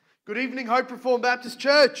Good evening, Hope Reformed Baptist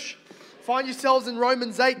Church. Find yourselves in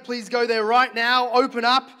Romans 8. Please go there right now. Open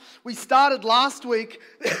up. We started last week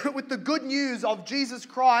with the good news of Jesus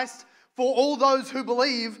Christ for all those who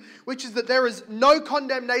believe, which is that there is no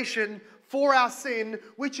condemnation for our sin,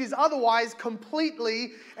 which is otherwise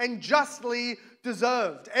completely and justly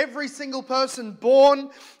deserved. Every single person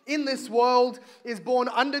born in this world is born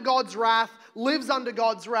under God's wrath, lives under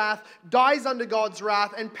God's wrath, dies under God's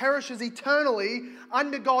wrath, and perishes eternally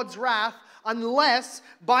under God's wrath unless,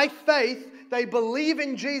 by faith, they believe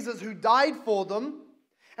in Jesus who died for them,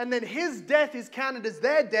 and then His death is counted as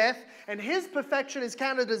their death, and His perfection is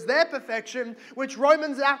counted as their perfection, which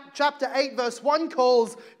Romans chapter 8 verse 1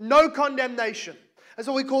 calls no condemnation. That's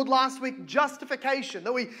what we called last week justification,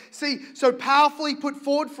 that we see so powerfully put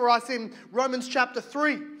forward for us in Romans chapter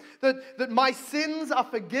 3, that my sins are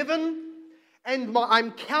forgiven and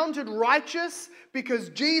I'm counted righteous because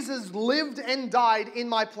Jesus lived and died in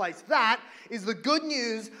my place. That is the good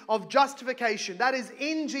news of justification. That is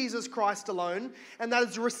in Jesus Christ alone, and that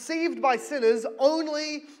is received by sinners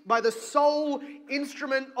only by the sole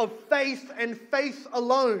instrument of faith and faith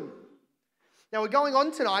alone. Now we're going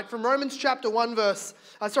on tonight from Romans chapter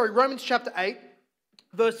 8,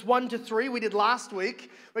 verse 1 to 3. We did last week.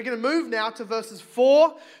 We're going to move now to verses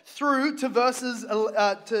 4 through to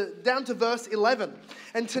down to verse 11.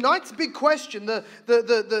 And tonight's big question,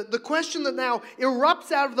 the question that now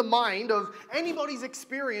erupts out of the mind of anybody's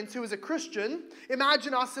experience who is a Christian.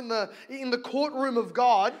 Imagine us in the courtroom of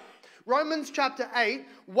God. Romans chapter 8,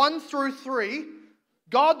 1 through 3.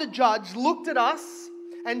 God the judge looked at us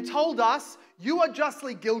and told us, "You are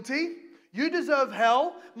justly guilty. You deserve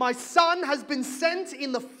hell. My Son has been sent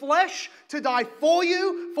in the flesh to die for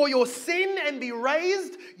you, for your sin, and be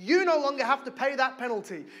raised. You no longer have to pay that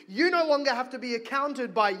penalty. You no longer have to be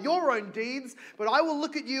accounted by your own deeds, but I will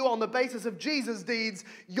look at you on the basis of Jesus' deeds.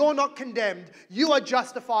 You're not condemned. You are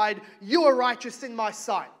justified. You are righteous in my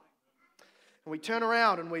sight." And we turn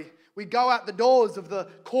around and we go out the doors of the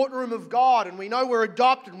courtroom of God, and we know we're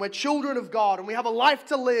adopted and we're children of God, and we have a life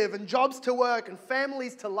to live and jobs to work and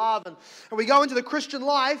families to love, and we go into the Christian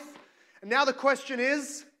life. And now the question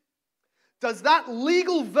is, does that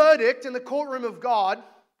legal verdict in the courtroom of God,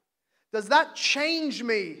 does that change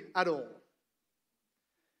me at all?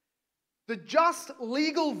 The just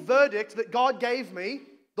legal verdict that God gave me,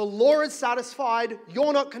 the law is satisfied,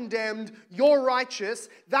 you're not condemned, you're righteous,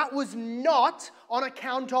 that was not on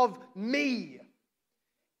account of me.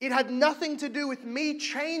 It had nothing to do with me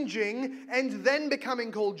changing and then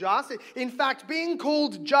becoming called just. In fact, being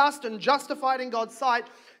called just and justified in God's sight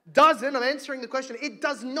I'm answering the question, it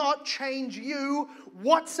does not change you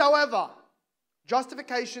whatsoever.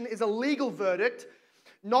 Justification is a legal verdict,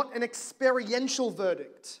 not an experiential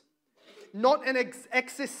verdict. Not an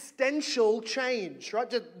existential change, right?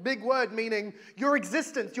 Just big word meaning your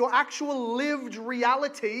existence, your actual lived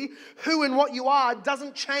reality, who and what you are,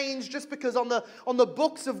 doesn't change just because on the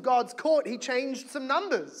books of God's court He changed some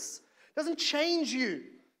numbers. It doesn't change you.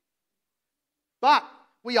 But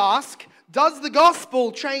we ask, does the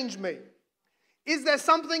gospel change me? Is there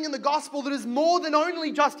something in the gospel that is more than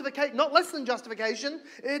only justification, not less than justification,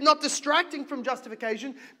 not distracting from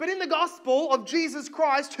justification, but in the gospel of Jesus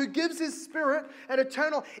Christ who gives His Spirit and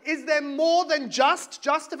eternal, is there more than just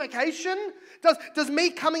justification? Does me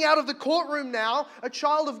coming out of the courtroom now, a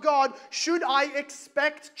child of God, should I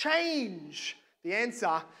expect change? The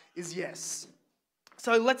answer is yes.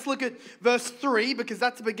 So let's look at verse 3 because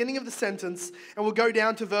that's the beginning of the sentence, and we'll go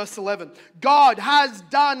down to verse 11. God has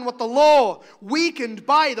done what the law, weakened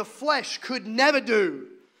by the flesh, could never do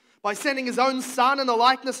by sending His own Son in the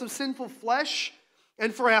likeness of sinful flesh,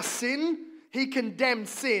 and for our sin, He condemned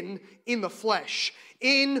sin in the flesh,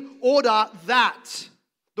 in order that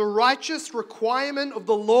the righteous requirement of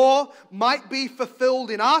the law might be fulfilled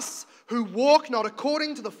in us who walk not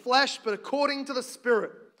according to the flesh but according to the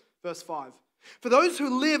Spirit. Verse 5. For those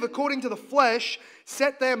who live according to the flesh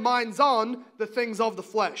set their minds on the things of the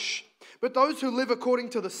flesh. But those who live according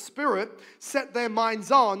to the Spirit set their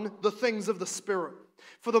minds on the things of the Spirit.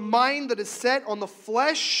 For the mind that is set on the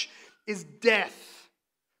flesh is death,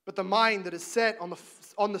 but the mind that is set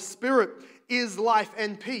on the Spirit is life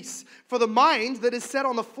and peace. For the mind that is set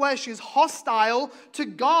on the flesh is hostile to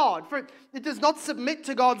God, for it does not submit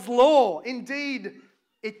to God's law. Indeed,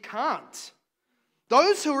 it can't.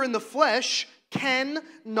 Those who are in the flesh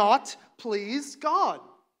cannot please God.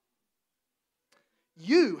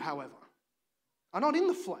 You, however, are not in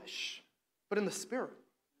the flesh, but in the Spirit.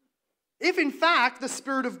 If in fact the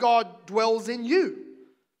Spirit of God dwells in you.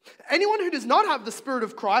 Anyone who does not have the Spirit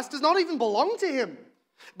of Christ does not even belong to Him.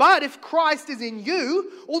 But if Christ is in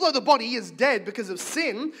you, although the body is dead because of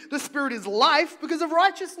sin, the Spirit is life because of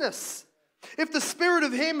righteousness. If the Spirit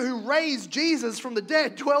of him who raised Jesus from the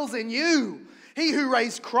dead dwells in you, he who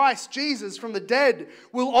raised Christ Jesus from the dead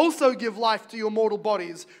will also give life to your mortal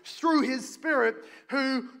bodies through his Spirit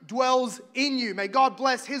who dwells in you. May God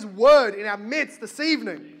bless his word in our midst this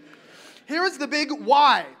evening. Here is the big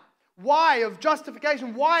why. Why of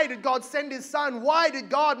justification? Why did God send his son? Why did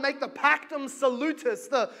God make the pactum salutis,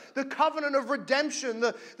 the covenant of redemption,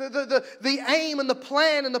 the aim and the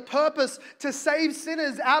plan and the purpose to save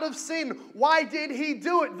sinners out of sin? Why did he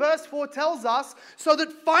do it? Verse 4 tells us, so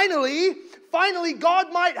that finally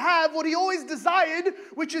God might have what he always desired,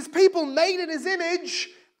 which is people made in his image,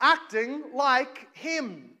 acting like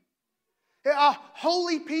him. A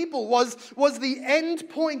holy people was the end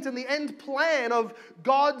point and the end plan of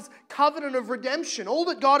God's covenant of redemption. All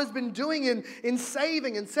that God has been doing in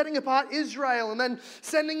saving and setting apart Israel, and then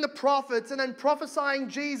sending the prophets, and then prophesying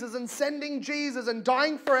Jesus and sending Jesus and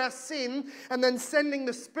dying for our sin, and then sending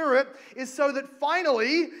the Spirit, is so that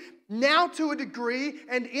finally, now to a degree,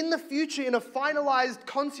 and in the future in a finalized,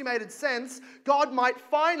 consummated sense, God might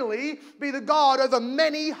finally be the God over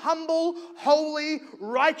many humble, holy,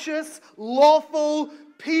 righteous, lawful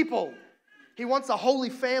people. He wants a holy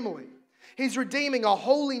family. He's redeeming a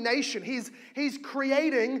holy nation. He's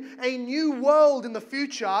creating a new world in the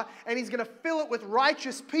future, and he's going to fill it with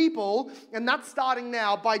righteous people, and that's starting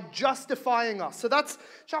now by justifying us. So that's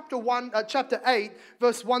chapter 8,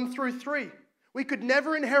 verse 1 through 3. We could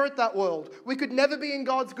never inherit that world. We could never be in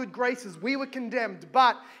God's good graces. We were condemned,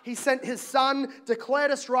 but he sent his son, declared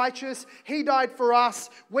us righteous. He died for us.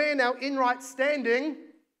 We're now in right standing,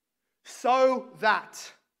 so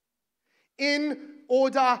that. In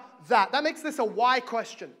order that. That makes this a why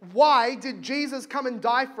question. Why did Jesus come and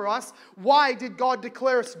die for us? Why did God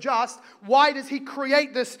declare us just? Why does he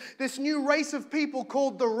create this new race of people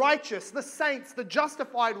called the righteous, the saints, the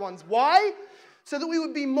justified ones? Why? So that we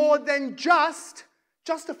would be more than just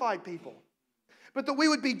justified people. But that we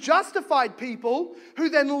would be justified people who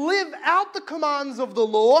then live out the commands of the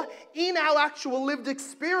law in our actual lived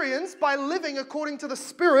experience by living according to the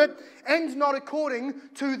Spirit and not according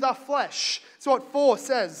to the flesh. So what 4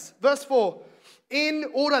 says, verse 4, in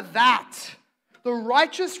order that the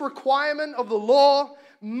righteous requirement of the law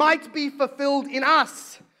might be fulfilled in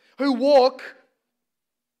us who walk.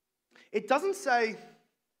 It doesn't say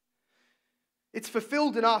it's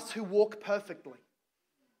fulfilled in us who walk perfectly.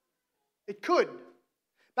 It could.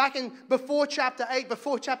 Before chapter 8,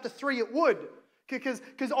 before chapter 3, it would. Because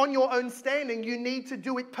on your own standing, you need to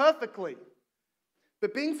do it perfectly.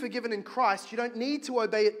 But being forgiven in Christ, you don't need to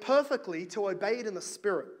obey it perfectly to obey it in the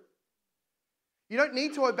Spirit. You don't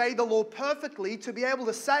need to obey the law perfectly to be able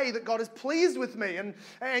to say that God is pleased with me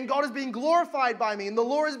and God is being glorified by me and the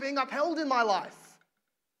law is being upheld in my life.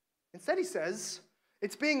 Instead, he says,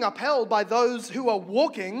 it's being upheld by those who are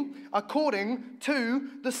walking according to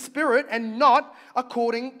the Spirit and not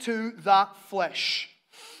according to the flesh.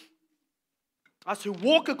 Us who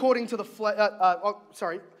walk according to the flesh,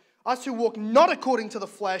 us who walk not according to the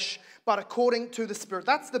flesh, but according to the Spirit.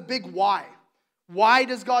 That's the big why. Why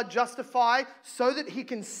does God justify? So that he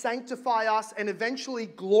can sanctify us and eventually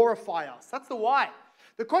glorify us. That's the why.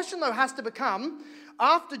 The question, though, has to become,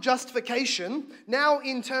 after justification, now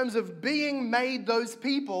in terms of being made those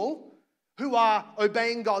people who are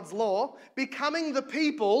obeying God's law, becoming the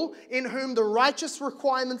people in whom the righteous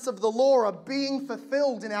requirements of the law are being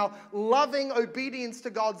fulfilled in our loving obedience to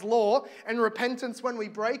God's law and repentance when we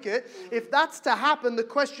break it, if that's to happen, the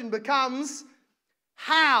question becomes,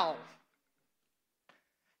 how?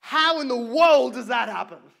 How in the world does that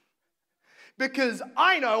happen? Because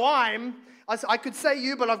I know I could say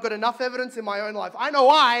you, but I've got enough evidence in my own life. I know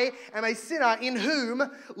I am a sinner in whom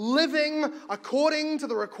living according to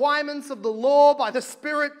the requirements of the law by the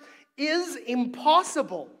Spirit is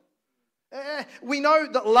impossible. We know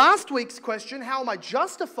that last week's question, how am I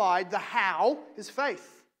justified? The how is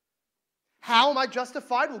faith. How am I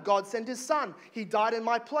justified? Well, God sent his son. He died in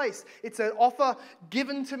my place. It's an offer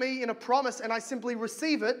given to me in a promise, and I simply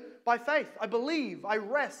receive it by faith. I believe, I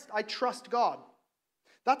rest, I trust God.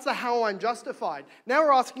 That's the how I'm justified. Now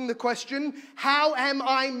we're asking the question, how am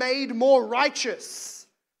I made more righteous?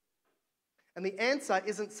 And the answer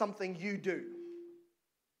isn't something you do.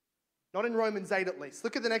 Not in Romans 8 at least.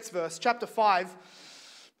 Look at the next verse, chapter 5.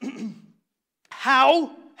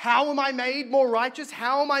 How am I made more righteous?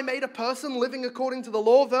 How am I made a person living according to the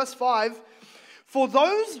law? Verse 5. For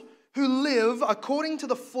those who live according to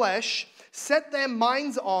the flesh set their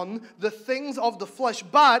minds on the things of the flesh,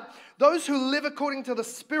 but those who live according to the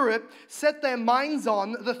Spirit set their minds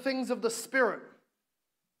on the things of the Spirit.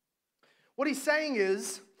 What he's saying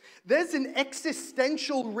is, there's an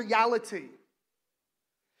existential reality.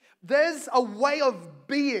 There's a way of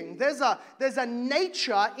being. There's a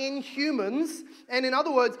nature in humans. And in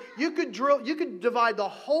other words, you could divide the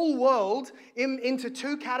whole world into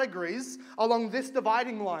two categories along this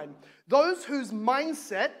dividing line. Those whose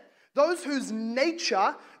mindset, those whose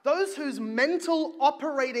nature, those whose mental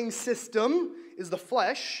operating system is the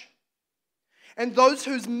flesh, and those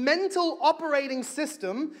whose mental operating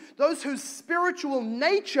system, those whose spiritual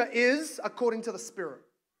nature is according to the Spirit.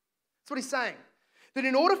 That's what he's saying. That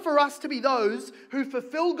in order for us to be those who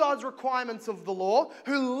fulfill God's requirements of the law,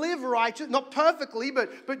 who live righteous, not perfectly,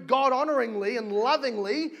 but God-honoringly and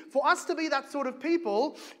lovingly, for us to be that sort of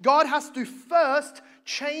people, God has to first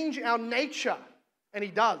change our nature. And he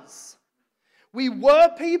does. We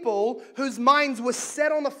were people whose minds were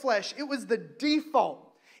set on the flesh. It was the default.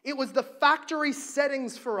 It was the factory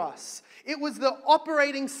settings for us. It was the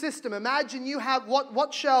operating system. Imagine you have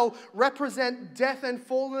what shall represent death and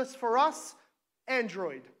fullness for us?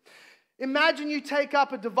 Android. Imagine you take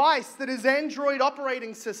up a device that is Android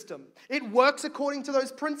operating system. It works according to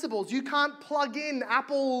those principles. You can't plug in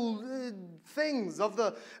Apple things of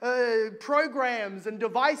the programs and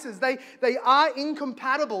devices. They are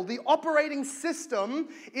incompatible. The operating system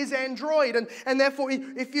is Android. And therefore,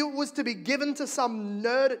 if it was to be given to some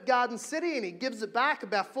nerd at Garden City and he gives it back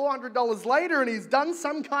about $400 later and he's done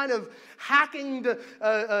some kind of hacking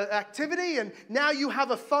activity and now you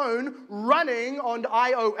have a phone running on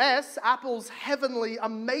iOS, Apple's heavenly,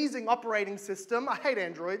 amazing operating system. I hate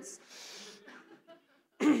Androids.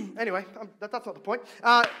 Anyway, that's not the point.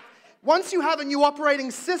 Once you have a new operating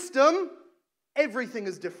system, everything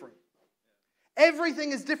is different.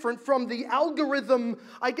 Everything is different from the algorithm,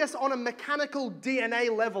 I guess, on a mechanical DNA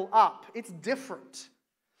level up. It's different.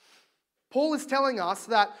 Paul is telling us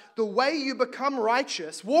that the way you become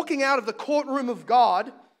righteous, walking out of the courtroom of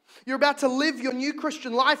God, you're about to live your new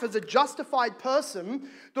Christian life as a justified person.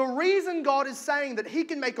 The reason God is saying that he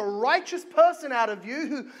can make a righteous person out of you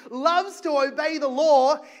who loves to obey the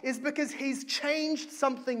law is because he's changed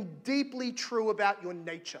something deeply true about your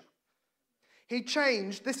nature. He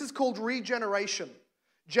changed, this is called regeneration.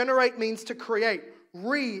 Generate means to create.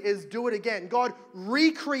 Re is do it again. God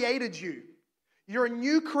recreated you. You're a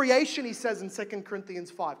new creation, he says in 2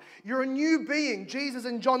 Corinthians 5. You're a new being. Jesus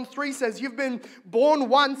in John 3 says you've been born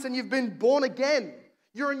once and you've been born again.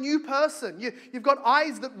 You're a new person. You've got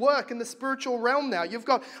eyes that work in the spiritual realm now. You've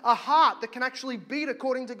got a heart that can actually beat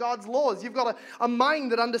according to God's laws. You've got a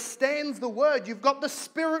mind that understands the word. You've got the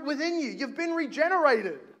Spirit within you. You've been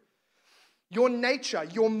regenerated. Your nature,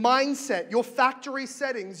 your mindset, your factory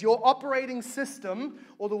settings, your operating system,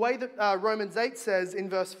 or the way that Romans 8 says in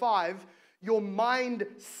verse 5, your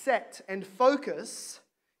mindset and focus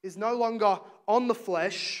is no longer on the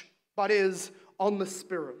flesh, but is on the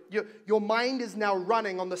Spirit. Your mind is now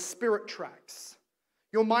running on the Spirit tracks.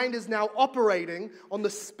 Your mind is now operating on the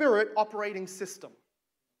Spirit operating system.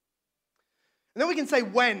 And then we can say,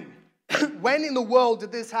 when? When in the world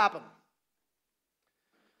did this happen?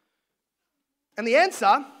 And the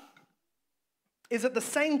answer is at the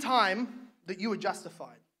same time that you were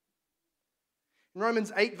justified. In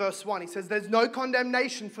Romans 8 verse 1, he says, there's no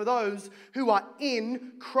condemnation for those who are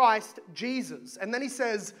in Christ Jesus. And then he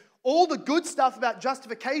says, all the good stuff about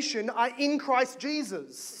justification are in Christ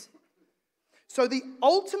Jesus. So the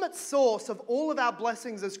ultimate source of all of our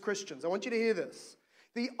blessings as Christians, I want you to hear this.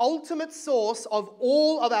 The ultimate source of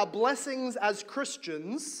all of our blessings as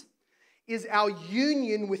Christians is our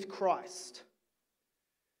union with Christ.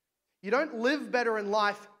 You don't live better in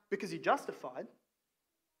life because you're justified.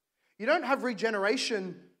 You don't have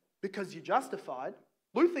regeneration because you're justified.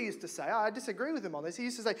 Luther used to say, I disagree with him on this. He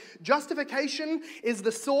used to say, justification is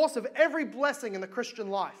the source of every blessing in the Christian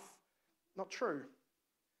life. Not true.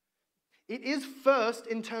 It is first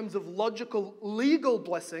in terms of logical, legal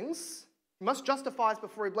blessings. He must justify us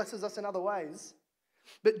before he blesses us in other ways.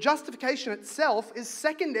 But justification itself is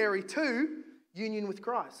secondary to union with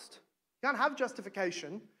Christ. You can't have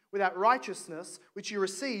justification without righteousness, which you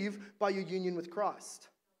receive by your union with Christ.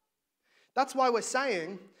 That's why we're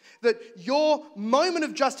saying that your moment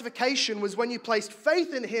of justification was when you placed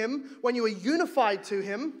faith in him, when you were unified to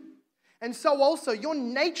him. And so also your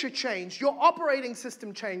nature changed, your operating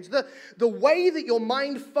system changed. The way that your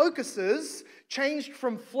mind focuses changed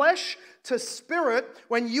from flesh to spirit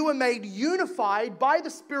when you were made unified by the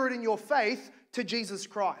Spirit in your faith to Jesus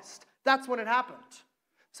Christ. That's when it happened.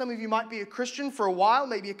 Some of you might be a Christian for a while,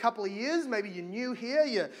 maybe a couple of years, maybe you're new here,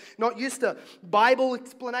 you're not used to Bible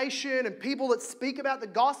explanation and people that speak about the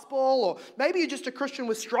gospel, or maybe you're just a Christian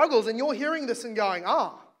with struggles and you're hearing this and going,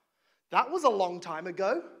 that was a long time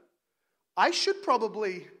ago. I should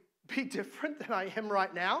probably be different than I am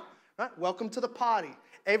right now. Right? Welcome to the party.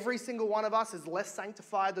 Every single one of us is less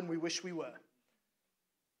sanctified than we wish we were.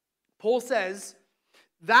 Paul says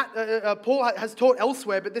that, Paul has taught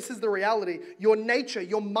elsewhere, but this is the reality. Your nature,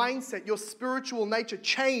 your mindset, your spiritual nature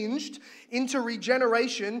changed into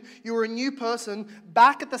regeneration. You were a new person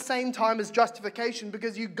back at the same time as justification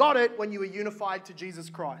because you got it when you were unified to Jesus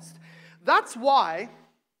Christ. That's why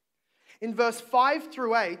in verse 5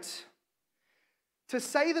 through 8, to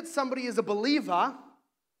say that somebody is a believer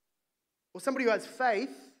or somebody who has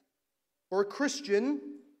faith or a Christian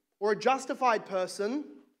or a justified person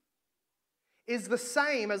is the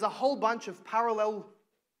same as a whole bunch of parallel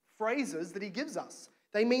phrases that he gives us.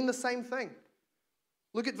 They mean the same thing.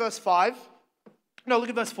 Look at verse 5. No, look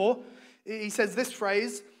at verse 4. He says this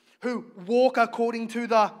phrase, who walk according to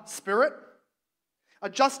the Spirit. A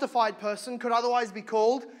justified person could otherwise be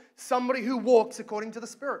called somebody who walks according to the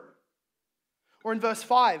Spirit. Or in verse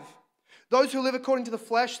 5, those who live according to the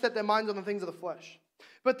flesh set their minds on the things of the flesh.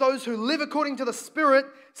 But those who live according to the Spirit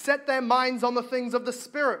set their minds on the things of the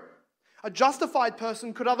Spirit. A justified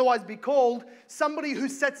person could otherwise be called somebody who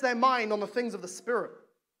sets their mind on the things of the Spirit.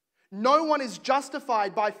 No one is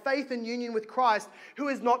justified by faith and union with Christ who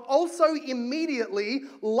is not also immediately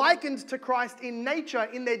likened to Christ in nature,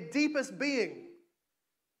 in their deepest being.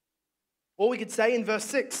 Or we could say in verse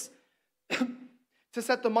 6, to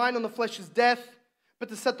set the mind on the flesh is death, but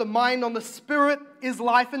to set the mind on the Spirit is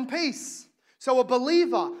life and peace. So a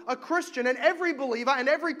believer, a Christian, and every believer and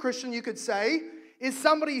every Christian, you could say, is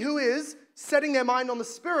somebody who is setting their mind on the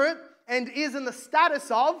Spirit and is in the status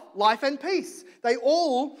of life and peace. They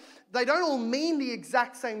don't all mean the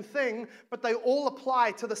exact same thing, but they all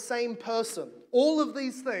apply to the same person. All of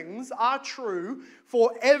these things are true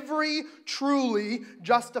for every truly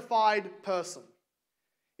justified person.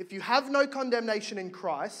 If you have no condemnation in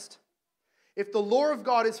Christ, if the law of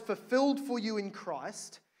God is fulfilled for you in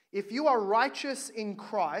Christ, if you are righteous in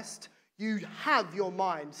Christ, you have your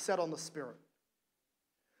mind set on the Spirit.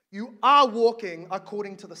 You are walking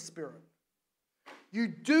according to the Spirit. You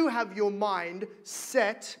do have your mind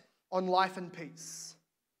set on life and peace.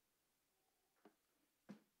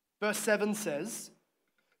 Verse 7 says,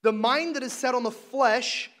 the mind that is set on the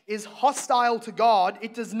flesh is hostile to God.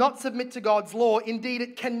 It does not submit to God's law. Indeed,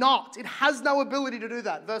 it cannot. It has no ability to do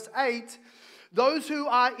that. Verse 8, those who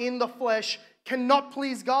are in the flesh cannot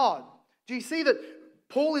please God. Do you see that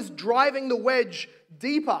Paul is driving the wedge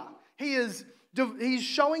deeper? He's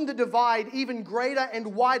showing the divide even greater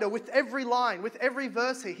and wider with every line, with every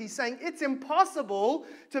verse here. He's saying it's impossible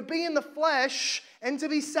to be in the flesh and to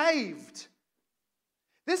be saved.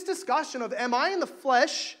 This discussion of am I in the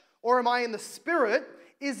flesh or am I in the Spirit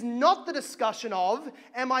is not the discussion of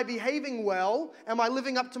am I behaving well, am I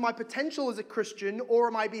living up to my potential as a Christian, or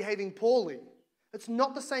am I behaving poorly? It's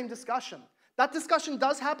not the same discussion. That discussion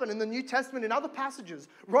does happen in the New Testament in other passages.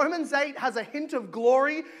 Romans 8 has a hint of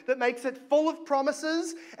glory that makes it full of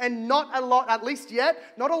promises and not a lot, at least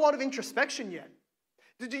yet, not a lot of introspection yet.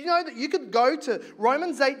 Did you know that you could go to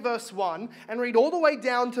Romans 8 verse 1 and read all the way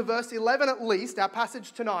down to verse 11 at least, our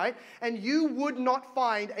passage tonight, and you would not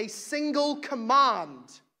find a single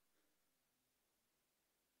command.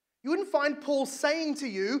 You wouldn't find Paul saying to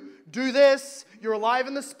you, do this, you're alive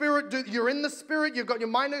in the Spirit, you're in the Spirit, you've got your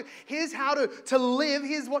mind, here's how to live,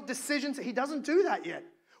 here's what decisions. He doesn't do that yet.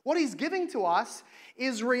 What he's giving to us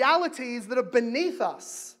is realities that are beneath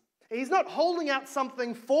us. He's not holding out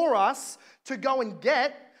something for us to go and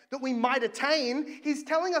get that we might attain. He's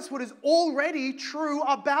telling us what is already true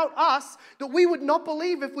about us that we would not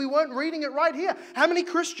believe if we weren't reading it right here. How many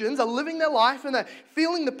Christians are living their life and they're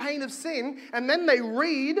feeling the pain of sin, and then they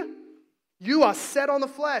read, you are set on the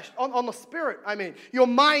flesh, on the Spirit, I mean. Your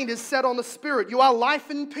mind is set on the Spirit. You are life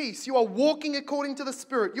and peace. You are walking according to the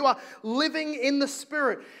Spirit. You are living in the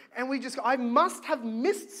Spirit. And we just go, I must have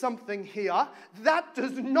missed something here. That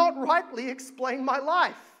does not rightly explain my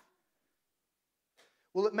life.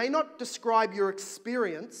 Well, it may not describe your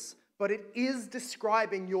experience, but it is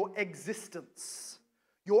describing your existence,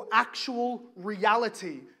 your actual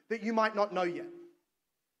reality that you might not know yet.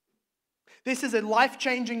 This is a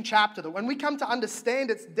life-changing chapter that when we come to understand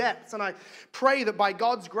its depths, and I pray that by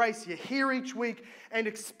God's grace you're here each week and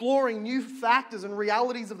exploring new factors and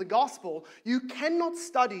realities of the gospel, you cannot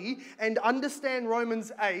study and understand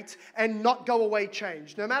Romans 8 and not go away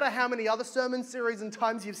changed. No matter how many other sermon series and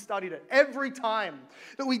times you've studied it, every time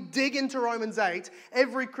that we dig into Romans 8,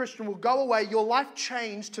 every Christian will go away, your life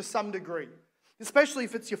changed to some degree, especially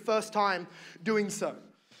if it's your first time doing so.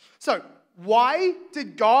 So, why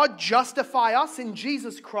did God justify us in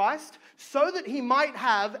Jesus Christ so that he might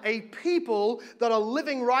have a people that are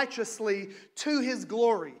living righteously to his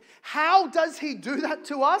glory. How does he do that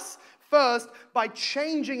to us? First, by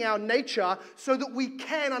changing our nature so that we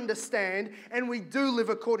can understand and we do live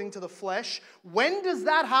according to the flesh. When does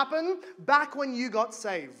that happen? Back when you got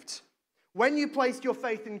saved. When you placed your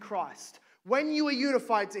faith in Christ. When you were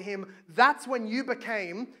unified to him, that's when you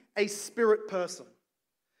became a spirit person.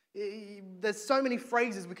 There's so many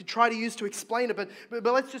phrases we could try to use to explain it, but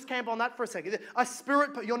let's just camp on that for a second. A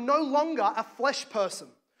spirit, you're no longer a flesh person.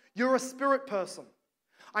 You're a spirit person.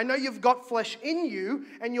 I know you've got flesh in you,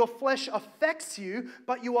 and your flesh affects you,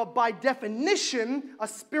 but you are by definition a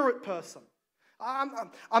spirit person.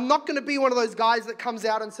 I'm not going to be one of those guys that comes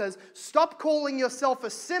out and says, stop calling yourself a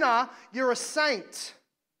sinner, you're a saint.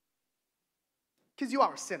 Because you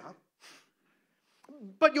are a sinner.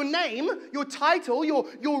 But your name, your title,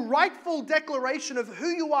 your rightful declaration of who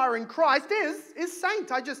you are in Christ is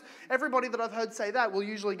saint. Everybody that I've heard say that will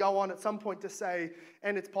usually go on at some point to say,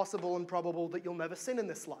 and it's possible and probable that you'll never sin in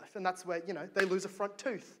this life. And that's where, they lose a front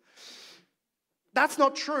tooth. That's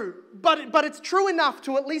not true. But it's true enough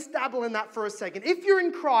to at least dabble in that for a second. If you're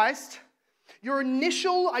in Christ, your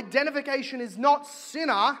initial identification is not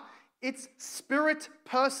sinner, it's spirit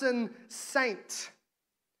person saint,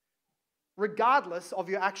 regardless of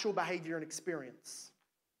your actual behavior and experience.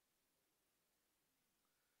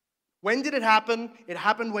 When did it happen? It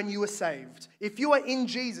happened when you were saved. If you are in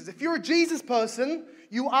Jesus, if you're a Jesus person,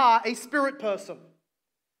 you are a spirit person.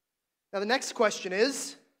 Now the next question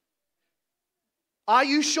is, are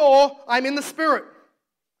you sure I'm in the spirit?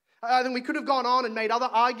 I think we could have gone on and made other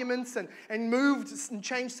arguments and moved and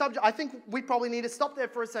changed subject. I think we probably need to stop there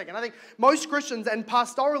for a second. I think most Christians, and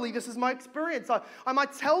pastorally, this is my experience. I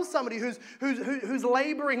might tell somebody who's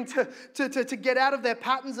laboring to get out of their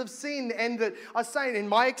patterns of sin, and that are saying, in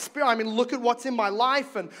my experience, look at what's in my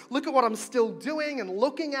life and look at what I'm still doing and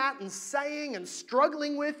looking at and saying and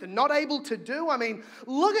struggling with and not able to do.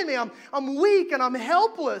 Look at me. I'm weak and I'm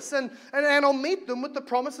helpless. And I'll meet them with the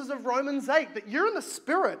promises of Romans 8, that you're in the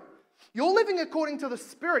Spirit. You're living according to the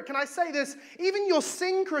Spirit. Can I say this? Even your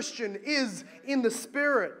sin, Christian, is in the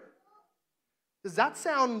Spirit. Does that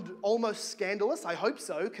sound almost scandalous? I hope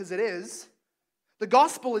so, because it is. The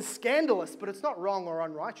gospel is scandalous, but it's not wrong or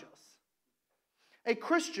unrighteous. A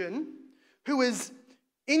Christian who is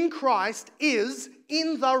in Christ is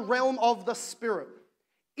in the realm of the Spirit.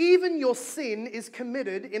 Even your sin is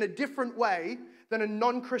committed in a different way than a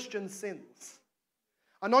non-Christian sins.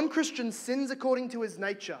 A non-Christian sins according to his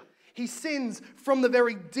nature. He sins from the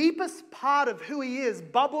very deepest part of who he is,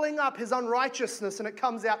 bubbling up his unrighteousness, and it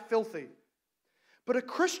comes out filthy. But a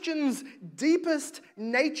Christian's deepest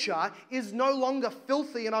nature is no longer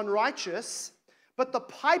filthy and unrighteous, but the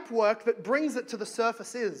pipework that brings it to the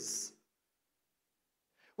surface is.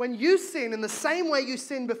 When you sin in the same way you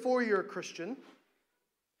sinned before you're a Christian,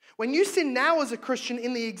 when you sin now as a Christian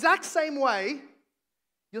in the exact same way,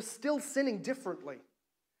 you're still sinning differently.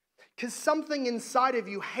 Because something inside of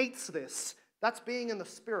you hates this. That's being in the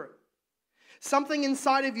Spirit. Something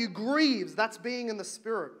inside of you grieves. That's being in the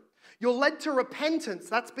Spirit. You're led to repentance.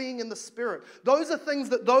 That's being in the Spirit. Those are things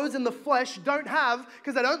that those in the flesh don't have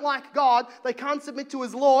because they don't like God, they can't submit to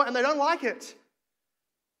His law, and they don't like it.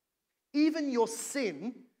 Even your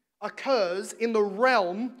sin occurs in the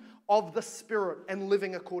realm of the Spirit and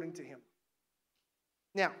living according to Him.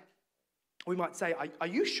 Now, we might say, are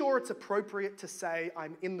you sure it's appropriate to say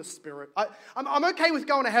I'm in the Spirit? I'm okay with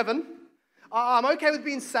going to heaven. I'm okay with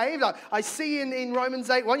being saved. I see in Romans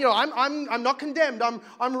 8:1, I'm not condemned.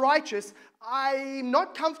 I'm righteous. I'm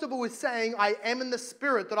not comfortable with saying I am in the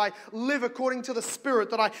Spirit, that I live according to the Spirit,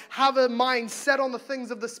 that I have a mind set on the things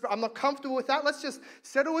of the Spirit. I'm not comfortable with that. Let's just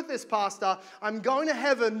settle with this, Pastor. I'm going to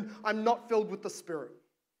heaven. I'm not filled with the Spirit.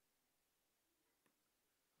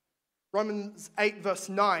 Romans 8 verse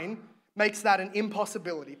 9 makes that an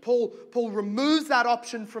impossibility. Paul removes that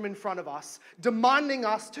option from in front of us, demanding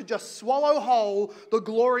us to just swallow whole the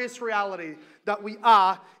glorious reality that we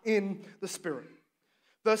are in the Spirit.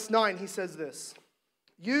 Verse 9, he says this,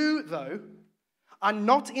 "You, though, are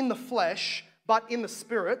not in the flesh, but in the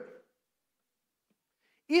Spirit,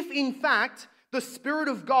 if in fact the Spirit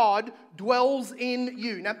of God dwells in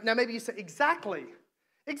you." Now maybe you say, exactly.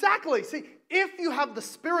 See, if you have the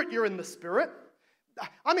Spirit, you're in the Spirit.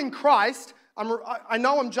 I'm in Christ. I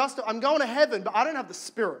know I'm going to heaven, but I don't have the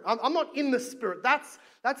Spirit. I'm not in the Spirit. That's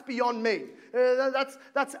beyond me.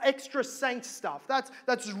 That's extra saint stuff.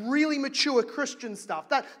 That's really mature Christian stuff.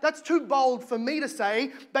 That's too bold for me to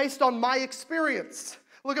say based on my experience.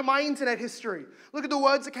 Look at my internet history. Look at the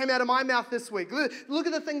words that came out of my mouth this week. Look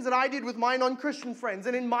at the things that I did with my non-Christian friends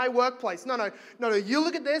and in my workplace. No. You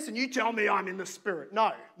look at this and you tell me I'm in the Spirit.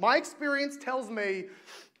 No. My experience tells me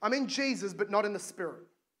I'm in Jesus, but not in the Spirit.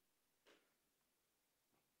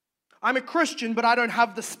 I'm a Christian, but I don't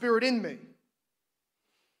have the Spirit in me.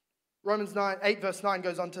 Romans 8 verse 9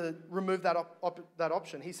 goes on to remove that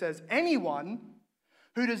option. He says, anyone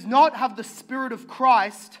who does not have the Spirit of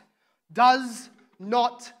Christ does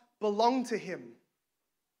not belong to him.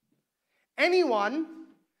 Anyone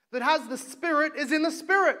that has the Spirit is in the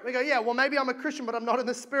Spirit. We go, yeah, well, maybe I'm a Christian, but I'm not in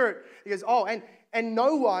the Spirit. He goes,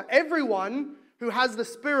 everyone who has the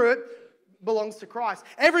Spirit belongs to Christ.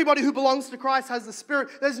 Everybody who belongs to Christ has the Spirit.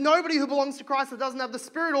 There's nobody who belongs to Christ that doesn't have the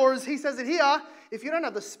Spirit, or as he says it here, if you don't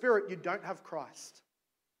have the Spirit, you don't have Christ.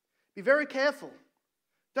 Be very careful.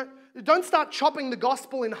 Don't start chopping the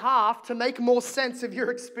gospel in half to make more sense of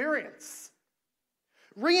your experience.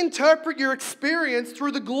 Reinterpret your experience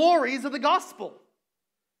through the glories of the gospel.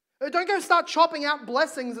 Don't go start chopping out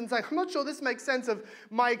blessings and say, I'm not sure this makes sense of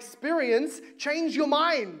my experience. Change your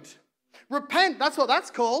mind. Repent, that's what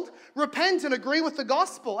that's called. Repent and agree with the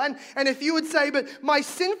gospel. And if you would say, but my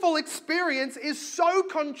sinful experience is so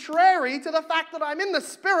contrary to the fact that I'm in the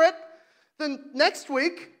Spirit, then next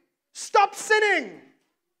week, stop sinning.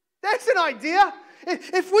 That's an idea.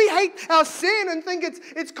 If we hate our sin and think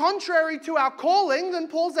it's contrary to our calling, then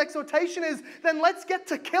Paul's exhortation is, then let's get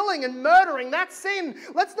to killing and murdering that sin.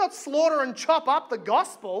 Let's not slaughter and chop up the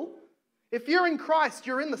gospel. If you're in Christ,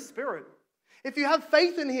 you're in the Spirit. If you have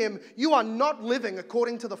faith in Him, you are not living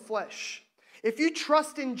according to the flesh. If you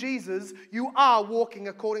trust in Jesus, you are walking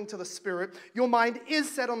according to the Spirit. Your mind is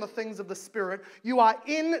set on the things of the Spirit. You are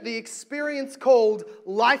in the experience called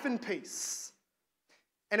life and peace.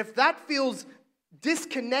 And if that feels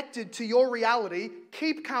disconnected to your reality,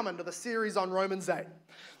 keep coming to the series on Romans 8.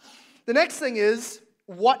 The next thing is,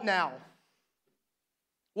 what now?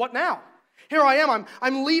 What now? Here I am,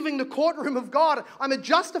 I'm leaving the courtroom of God. I'm a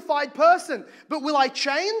justified person, but will I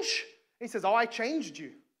change? He says, I changed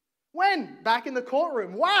you. When? Back in the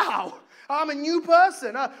courtroom. Wow, I'm a new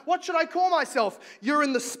person. What should I call myself? You're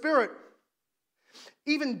in the Spirit.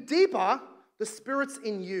 Even deeper, the Spirit's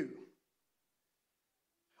in you.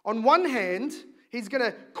 On one hand, He's going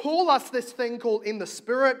to call us this thing called in the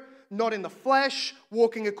Spirit, not in the flesh,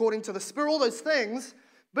 walking according to the Spirit, all those things.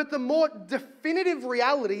 But the more definitive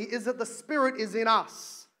reality is that the Spirit is in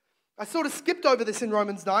us. I sort of skipped over this in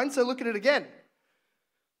Romans 9, so look at it again.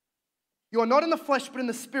 You are not in the flesh, but in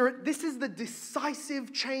the Spirit. This is the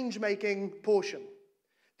decisive change-making portion.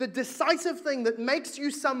 The decisive thing that makes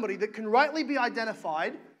you somebody that can rightly be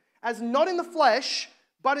identified as not in the flesh,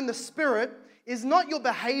 but in the Spirit, is not your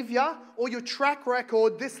behavior or your track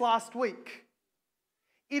record this last week.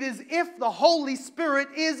 It is if the Holy Spirit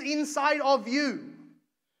is inside of you.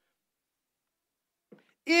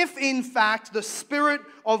 If, in fact, the Spirit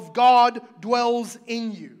of God dwells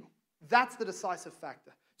in you. That's the decisive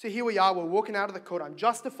factor. So here we are, we're walking out of the court. I'm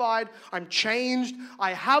justified, I'm changed,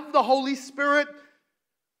 I have the Holy Spirit.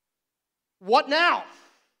 What now?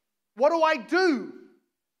 What do I do?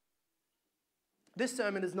 This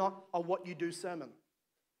sermon is not a what you do sermon.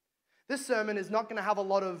 This sermon is not going to have a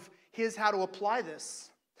lot of, here's how to apply this.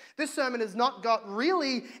 This sermon has not got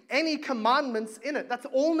really any commandments in it. That's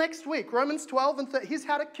all next week. Romans 12 and 13. Here's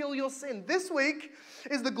how to kill your sin. This week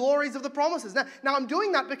is the glories of the promises. Now I'm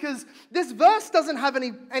doing that because this verse doesn't have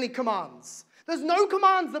any commands. There's no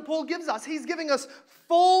commands that Paul gives us. He's giving us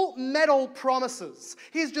full metal promises.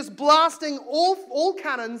 He's just blasting all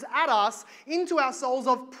cannons at us into our souls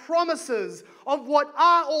of promises of what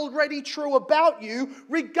are already true about you,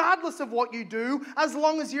 regardless of what you do, as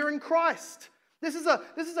long as you're in Christ. This is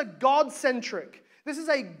a God-centric, this is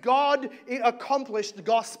a God-accomplished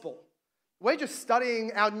gospel. We're just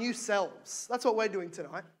studying our new selves. That's what we're doing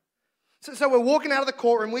tonight. So we're walking out of the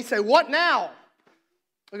courtroom. We say, what now?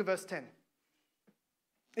 Look at verse 10.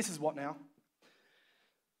 This is what now.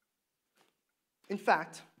 In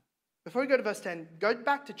fact, before we go to verse 10, go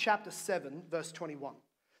back to chapter 7, verse 21.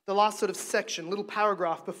 The last sort of section, little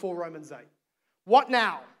paragraph before Romans 8. What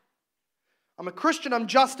now? I'm a Christian, I'm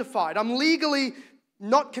justified. I'm legally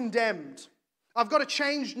not condemned. I've got a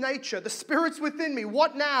changed nature. The Spirit's within me.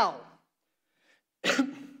 What now?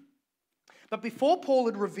 But before Paul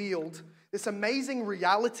had revealed this amazing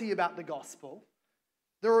reality about the gospel,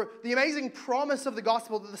 the amazing promise of the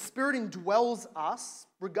gospel that the Spirit indwells us,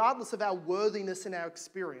 regardless of our worthiness and our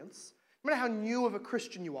experience, no matter how new of a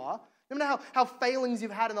Christian you are, no matter how failings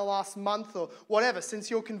you've had in the last month or whatever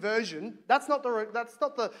since your conversion, that's not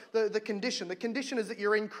the condition. The condition is that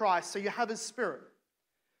you're in Christ, so you have His Spirit.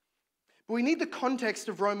 But we need the context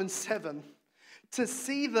of Romans 7 to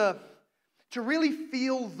really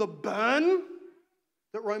feel the burn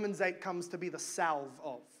that Romans 8 comes to be the salve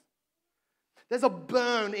of. There's a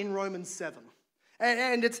burn in Romans 7.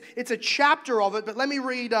 And it's a chapter of it, but let me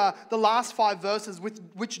read the last 5 verses,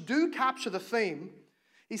 which do capture the theme.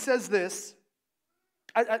 He says this,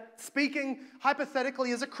 speaking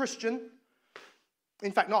hypothetically as a Christian,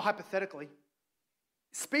 in fact, not hypothetically,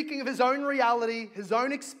 speaking of his own reality, his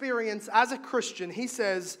own experience as a Christian, he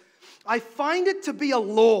says, I find it to be a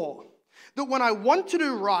law that when I want to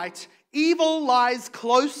do right, evil lies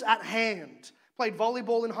close at hand. Played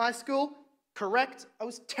volleyball in high school. Correct. I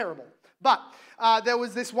was terrible. But there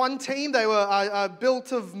was this one team. They were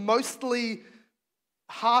built of mostly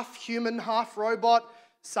half human, half robot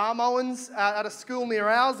Samoans at a school near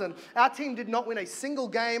ours. And our team did not win a single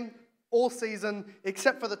game all season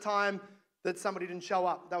except for the time that somebody didn't show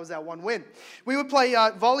up. That was our one win. We would play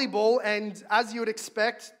volleyball, and as you would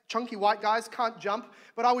expect, chunky white guys can't jump,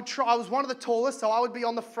 but I was one of the tallest, so I would be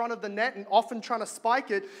on the front of the net and often trying to spike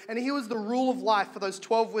it, and here was the rule of life for those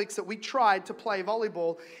 12 weeks that we tried to play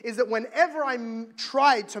volleyball, is that whenever I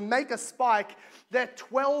tried to make a spike, that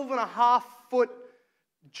 12.5-foot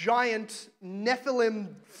giant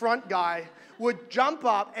Nephilim front guy would jump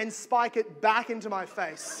up and spike it back into my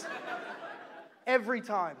face. Every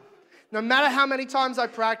time. No matter how many times I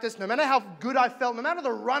practiced, no matter how good I felt, no matter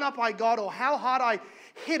the run-up I got or how hard I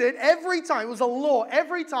hit it, every time, it was a law,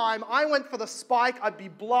 every time I went for the spike, I'd be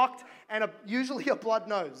blocked and usually a blood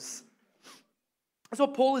nose. That's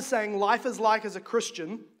what Paul is saying life is like as a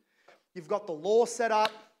Christian. You've got the law set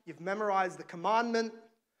up, you've memorized the commandment,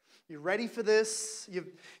 you're ready for this,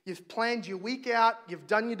 you've planned your week out, you've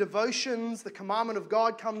done your devotions, the commandment of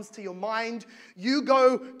God comes to your mind, you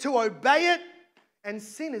go to obey it, and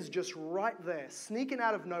sin is just right there, sneaking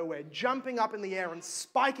out of nowhere, jumping up in the air and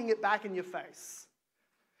spiking it back in your face.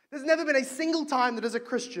 There's never been a single time that as a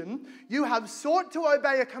Christian, you have sought to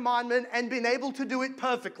obey a commandment and been able to do it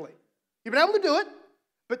perfectly. You've been able to do it,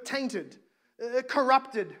 but tainted,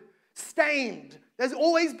 corrupted, stained. There's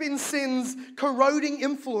always been sin's corroding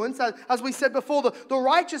influence. As we said before, the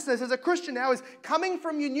righteousness as a Christian now is coming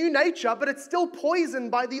from your new nature, but it's still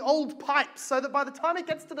poisoned by the old pipes, so that by the time it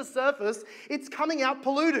gets to the surface, it's coming out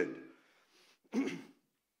polluted.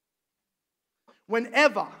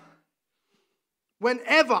 Whenever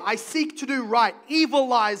I seek to do right, evil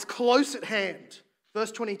lies close at hand.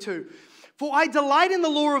 Verse 22. For I delight in the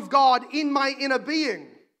law of God in my inner being.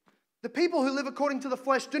 The people who live according to the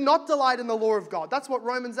flesh do not delight in the law of God. That's what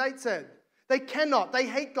Romans 8 said. They cannot. They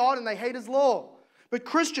hate God and they hate His law. But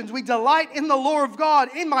Christians, we delight in the law of God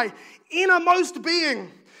in my innermost being.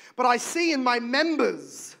 But I see in my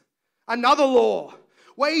members another law,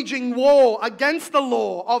 waging war against the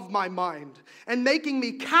law of my mind and making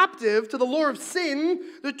me captive to the law of sin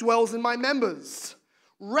that dwells in my members.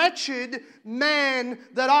 Wretched man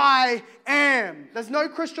that I am. There's no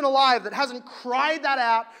Christian alive that hasn't cried that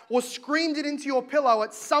out or screamed it into your pillow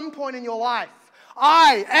at some point in your life.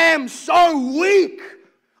 I am so weak.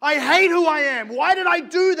 I hate who I am. Why did I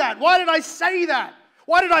do that? Why did I say that?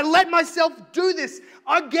 Why did I let myself do this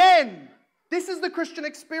again? This is the Christian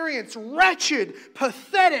experience. Wretched,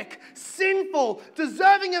 pathetic, sinful,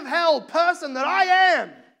 deserving of hell person that I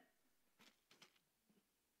am.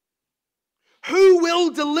 Who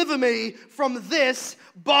will deliver me from this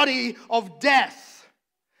body of death?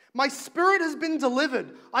 My spirit has been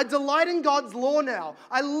delivered. I delight in God's law now.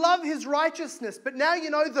 I love His righteousness. But now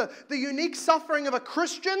you know the unique suffering of a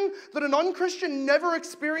Christian that a non-Christian never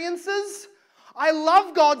experiences. I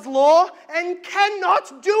love God's law and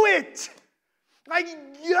cannot do it. I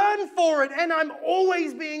yearn for it and I'm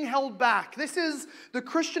always being held back. This is the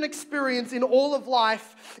Christian experience in all of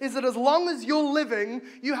life, is that as long as you're living,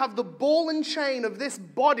 you have the ball and chain of this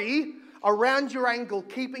body around your ankle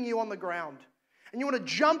keeping you on the ground. And you want to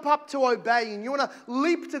jump up to obey and you want to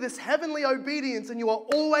leap to this heavenly obedience and you are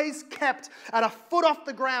always kept at a foot off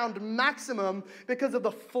the ground maximum because of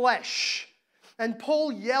the flesh. And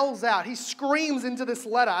Paul yells out, he screams into this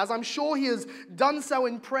letter, as I'm sure he has done so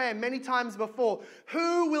in prayer many times before,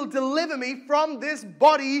 who will deliver me from this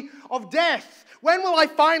body of death? When will I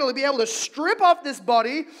finally be able to strip off this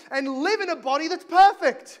body and live in a body that's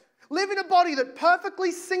perfect? Live in a body that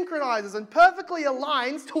perfectly synchronizes and perfectly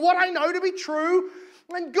aligns to what I know to be true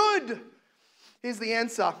and good. Here's the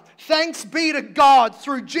answer. Thanks be to God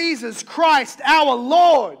through Jesus Christ our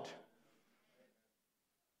Lord.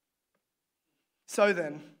 So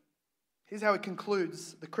then, here's how it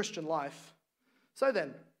concludes the Christian life. So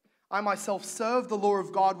then, I myself serve the law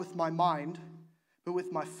of God with my mind, but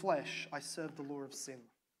with my flesh I serve the law of sin.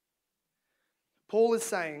 Paul is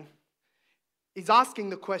saying, He's asking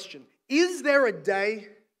the question, is there a day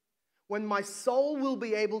when my soul will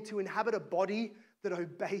be able to inhabit a body that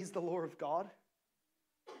obeys the law of God?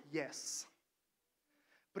 Yes.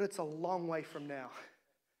 But it's a long way from now.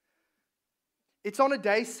 It's on a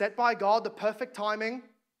day set by God, the perfect timing.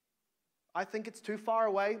 I think it's too far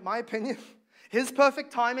away, my opinion. His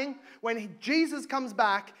perfect timing, when Jesus comes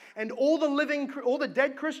back and all the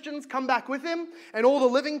dead Christians come back with him, and all the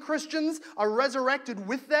living Christians are resurrected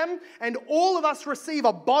with them, and all of us receive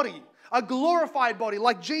a body, a glorified body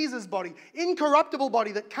like Jesus' body, incorruptible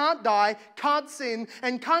body that can't die, can't sin,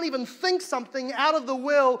 and can't even think something out of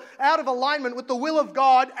alignment with the will of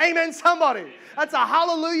God. Amen, somebody. That's a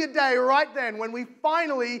hallelujah day right then, when we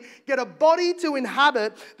finally get a body to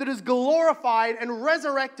inhabit that is glorified and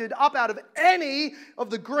resurrected up out of any of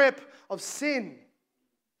the grip of sin.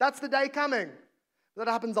 That's the day coming. That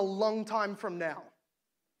happens a long time from now.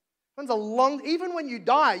 Even when you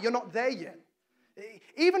die, you're not there yet.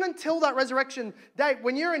 Even until that resurrection day,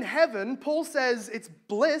 when you're in heaven, Paul says it's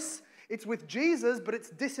bliss, it's with Jesus, but it's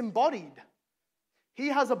disembodied. He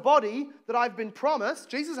has a body that I've been promised.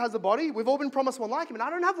 Jesus has a body. We've all been promised one like him, and I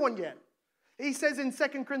don't have one yet. He says in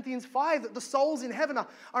 2 Corinthians 5 that the souls in heaven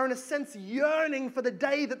are in a sense yearning for the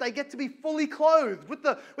day that they get to be fully clothed with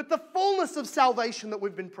the fullness of salvation that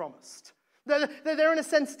we've been promised. They're in a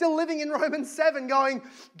sense still living in Romans 7 going,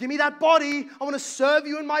 give me that body. I want to serve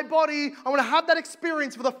you in my body. I want to have that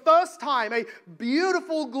experience for the first time, a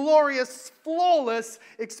beautiful, glorious, flawless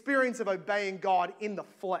experience of obeying God in the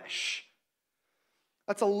flesh.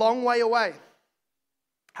 That's a long way away.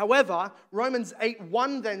 However, Romans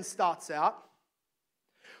 8:1 then starts out,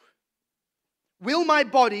 will my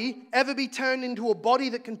body ever be turned into a body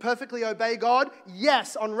that can perfectly obey God?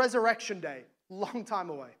 Yes, on resurrection day. Long time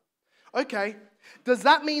away. Okay, does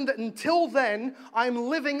that mean that until then, I'm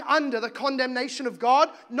living under the condemnation of God?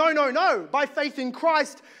 No. By faith in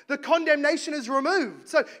Christ, the condemnation is removed.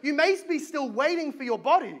 So you may be still waiting for your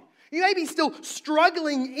body. You may be still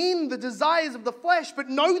struggling in the desires of the flesh, but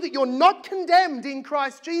know that you're not condemned in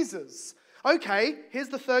Christ Jesus. Okay, here's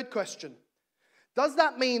the third question. Does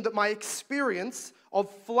that mean that my experience of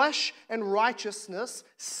flesh and righteousness,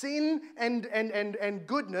 sin and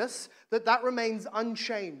goodness, that remains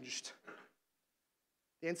unchanged?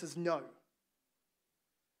 The answer is no.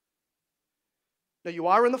 Now, you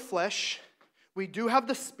are in the flesh. We do have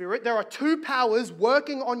the Spirit. There are two powers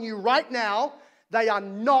working on you right now. They are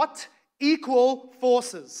not equal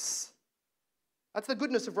forces. That's the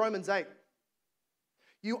goodness of Romans 8.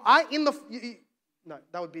 You are in the... No,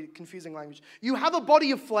 that would be confusing language. You have a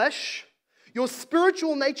body of flesh. Your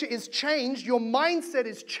spiritual nature is changed. Your mindset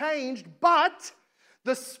is changed. But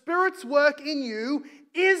the Spirit's work in you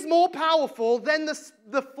is more powerful than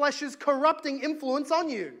the flesh's corrupting influence on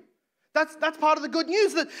you. That's part of the good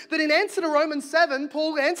news, that in answer to Romans 7,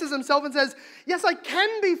 Paul answers himself and says, yes, I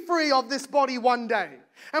can be free of this body one day.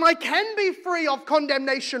 And I can be free of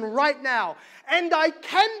condemnation right now. And I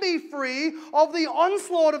can be free of the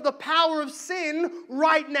onslaught of the power of sin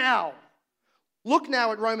right now. Look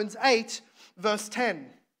now at Romans 8, verse 10.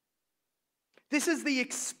 This is the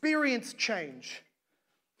experience change.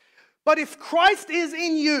 But if Christ is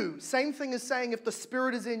in you, same thing as saying if the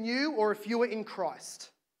Spirit is in you or if you are in Christ.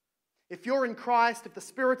 If you're in Christ, if the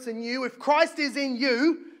Spirit's in you, if Christ is in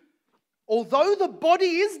you, although the body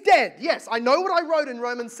is dead, yes, I know what I wrote in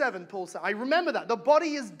Romans 7, Paul said. I remember that. The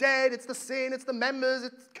body is dead. It's the sin. It's the members.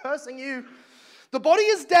 It's cursing you. The body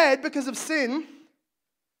is dead because of sin,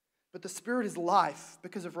 but the Spirit is life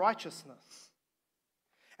because of righteousness.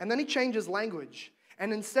 And then he changes language.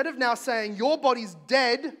 And instead of now saying your body's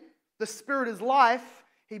dead, the Spirit is life,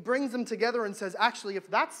 he brings them together and says, actually, if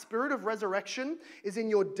that Spirit of resurrection is in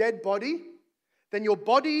your dead body, then your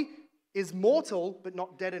body is mortal but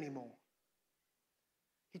not dead anymore.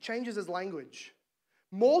 He changes his language.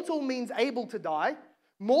 Mortal means able to die.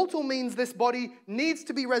 Mortal means this body needs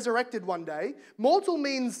to be resurrected one day. Mortal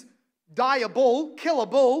means dieable,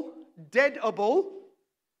 killable, deadable,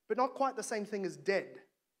 but not quite the same thing as dead.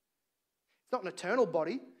 It's not an eternal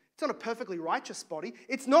body. It's not a perfectly righteous body.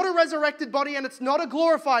 It's not a resurrected body, and it's not a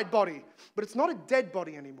glorified body, but it's not a dead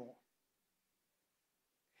body anymore.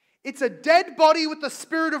 It's a dead body with the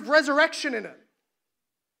Spirit of resurrection in it.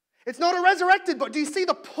 It's not a resurrected body. Do you see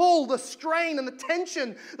the pull, the strain, and the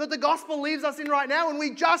tension that the gospel leaves us in right now? And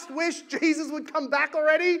we just wish Jesus would come back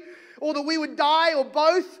already, or that we would die, or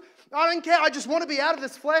both. I don't care. I just want to be out of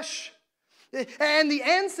this flesh. And the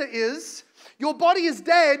answer is, your body is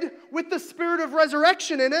dead with the Spirit of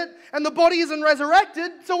resurrection in it, and the body isn't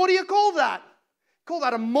resurrected, so what do you call that? Call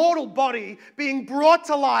that a mortal body being brought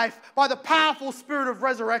to life by the powerful Spirit of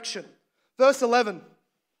resurrection. Verse 11.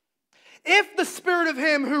 If the Spirit of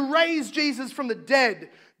Him who raised Jesus from the dead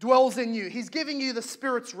dwells in you, He's giving you the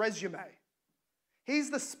Spirit's resume.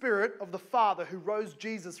 He's the Spirit of the Father who rose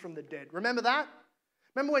Jesus from the dead. Remember that?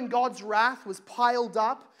 Remember when God's wrath was piled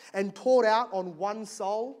up and poured out on one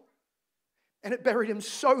soul? And it buried him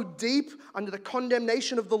so deep under the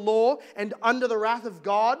condemnation of the law and under the wrath of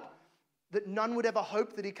God that none would ever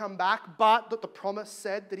hope that He'd come back, but that the promise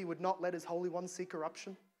said that He would not let His Holy One see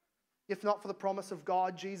corruption. If not for the promise of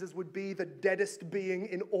God, Jesus would be the deadest being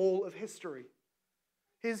in all of history.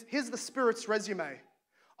 Here's the Spirit's resume.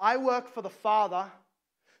 I work for the Father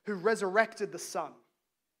who resurrected the Son.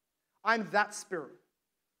 I'm that Spirit.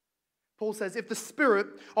 Paul says, if the Spirit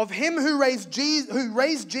of Him who raised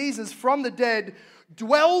Jesus from the dead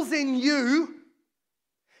dwells in you,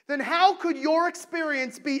 then how could your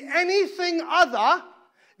experience be anything other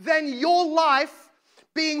than your life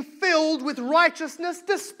being filled with righteousness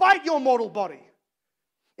despite your mortal body?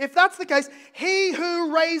 If that's the case, He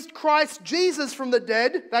who raised Christ Jesus from the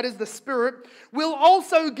dead, that is the Spirit, will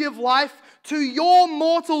also give life to your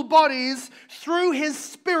mortal bodies through His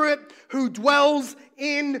Spirit who dwells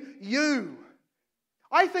in you.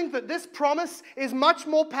 I think that this promise is much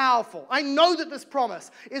more powerful. I know that this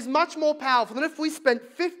promise is much more powerful than if we spent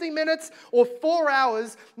 50 minutes or 4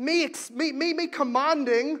 hours me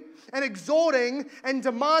commanding and exhorting and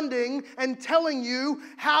demanding and telling you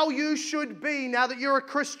how you should be now that you're a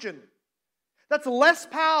Christian. That's less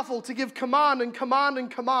powerful to give command and command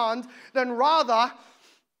and command than rather,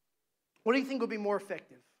 what do you think would be more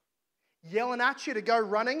effective? Yelling at you to go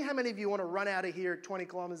running? How many of you want to run out of here at 20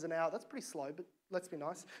 kilometers an hour? That's pretty slow, but let's be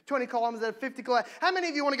nice. 20 kilometers at 50 kilometers. How many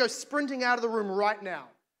of you want to go sprinting out of the room right now?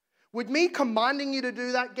 Would me commanding you to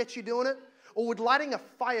do that get you doing it? Or would lighting a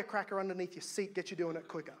firecracker underneath your seat get you doing it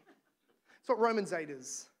quicker? That's what Romans 8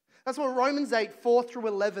 is. That's what Romans 8, 4 through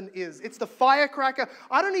 11 is. It's the firecracker.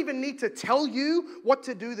 I don't even need to tell you what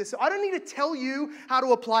to do this. I don't need to tell you how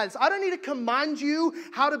to apply this. I don't need to command you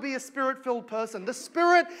how to be a Spirit-filled person. The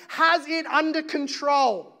Spirit has it under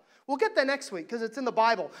control. We'll get there next week because it's in the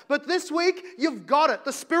Bible. But this week, you've got it.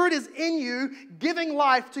 The Spirit is in you, giving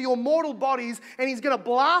life to your mortal bodies, and He's going to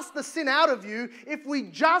blast the sin out of you if we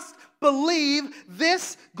just believe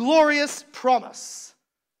this glorious promise.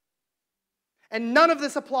 And none of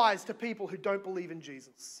this applies to people who don't believe in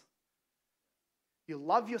Jesus. You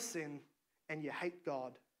love your sin and you hate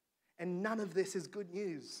God. And none of this is good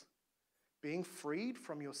news. Being freed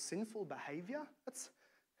from your sinful behavior, that's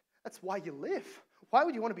why you live. Why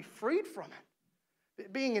would you want to be freed from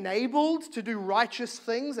it? Being enabled to do righteous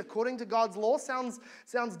things according to God's law sounds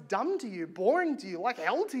dumb to you, boring to you, like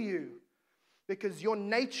hell to you. Because your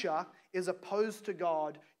nature is opposed to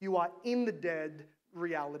God. You are in the dead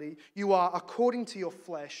reality. You are according to your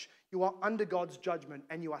flesh. You are under God's judgment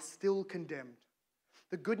and you are still condemned.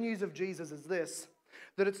 The good news of Jesus is this,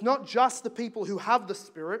 that it's not just the people who have the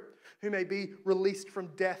Spirit who may be released from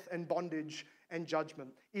death and bondage and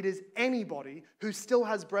judgment. It is anybody who still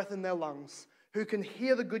has breath in their lungs, who can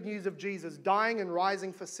hear the good news of Jesus dying and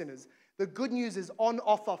rising for sinners. The good news is on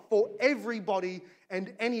offer for everybody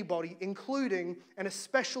and anybody, including and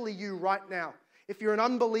especially you right now. If you're an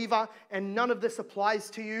unbeliever and none of this applies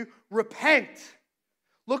to you, repent.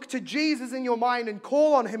 Look to Jesus in your mind and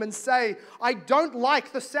call on Him and say, I don't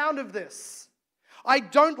like the sound of this. I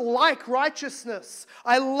don't like righteousness.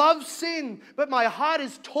 I love sin, but my heart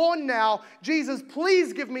is torn now. Jesus,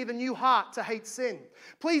 please give me the new heart to hate sin.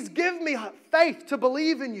 Please give me faith to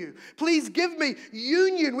believe in you. Please give me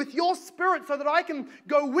union with your Spirit so that I can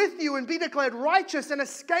go with you and be declared righteous and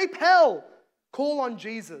escape hell. Call on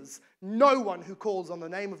Jesus. No one who calls on the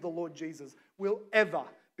name of the Lord Jesus will ever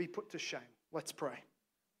be put to shame. Let's pray.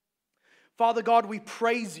 Father God, we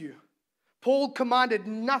praise you. Paul commanded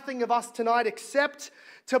nothing of us tonight except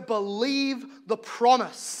to believe the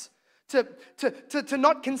promise, to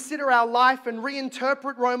not consider our life and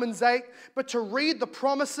reinterpret Romans 8, but to read the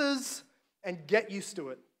promises and get used to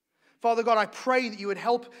it. Father God, I pray that you would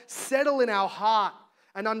help settle in our heart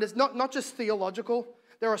and not just theological.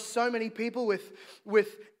 There are so many people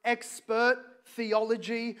with expert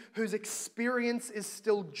theology whose experience is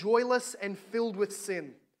still joyless and filled with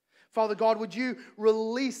sin. Father God, would you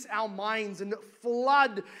release our minds and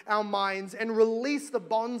flood our minds and release the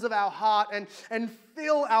bonds of our heart and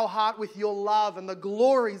fill our heart with your love and the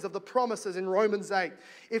glories of the promises in Romans 8.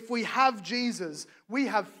 If we have Jesus, we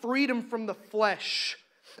have freedom from the flesh.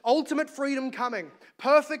 Ultimate freedom coming.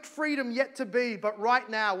 Perfect freedom yet to be. But right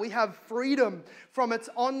now we have freedom from its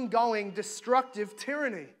ongoing destructive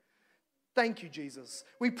tyranny. Thank you, Jesus.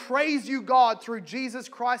 We praise you, God, through Jesus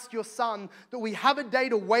Christ, your Son, that we have a day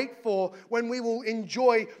to wait for when we will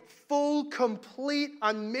enjoy full, complete,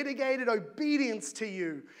 unmitigated obedience to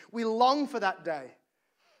you. We long for that day.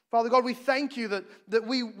 Father God, we thank you that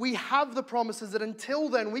we have the promises that until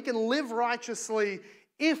then we can live righteously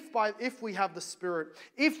if we have the Spirit,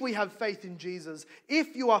 if we have faith in Jesus,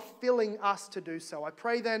 if you are filling us to do so. I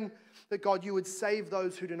pray then that, God, you would save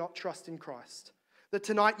those who do not trust in Christ. That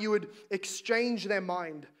tonight you would exchange their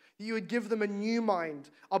mind. You would give them a new mind,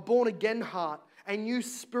 a born-again heart, a new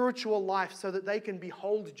spiritual life so that they can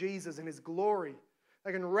behold Jesus in his glory.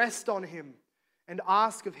 They can rest on him and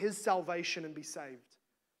ask of his salvation and be saved.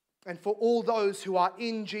 And for all those who are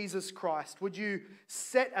in Jesus Christ, would you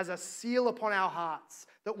set as a seal upon our hearts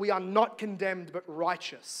that we are not condemned but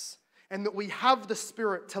righteous, and that we have the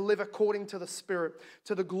Spirit to live according to the Spirit,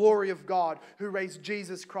 to the glory of God who raised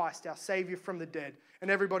Jesus Christ, our Savior, from the dead.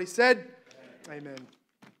 And everybody said, Amen.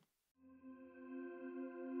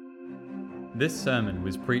 This sermon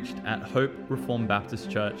was preached at Hope Reformed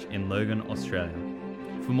Baptist Church in Logan, Australia.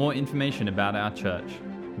 For more information about our church,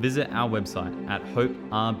 visit our website at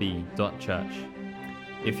hoperb.church.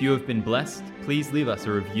 If you have been blessed, please leave us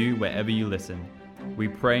a review wherever you listen. We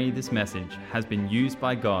pray this message has been used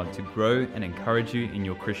by God to grow and encourage you in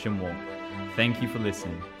your Christian walk. Thank you for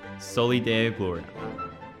listening. Soli Deo Gloria.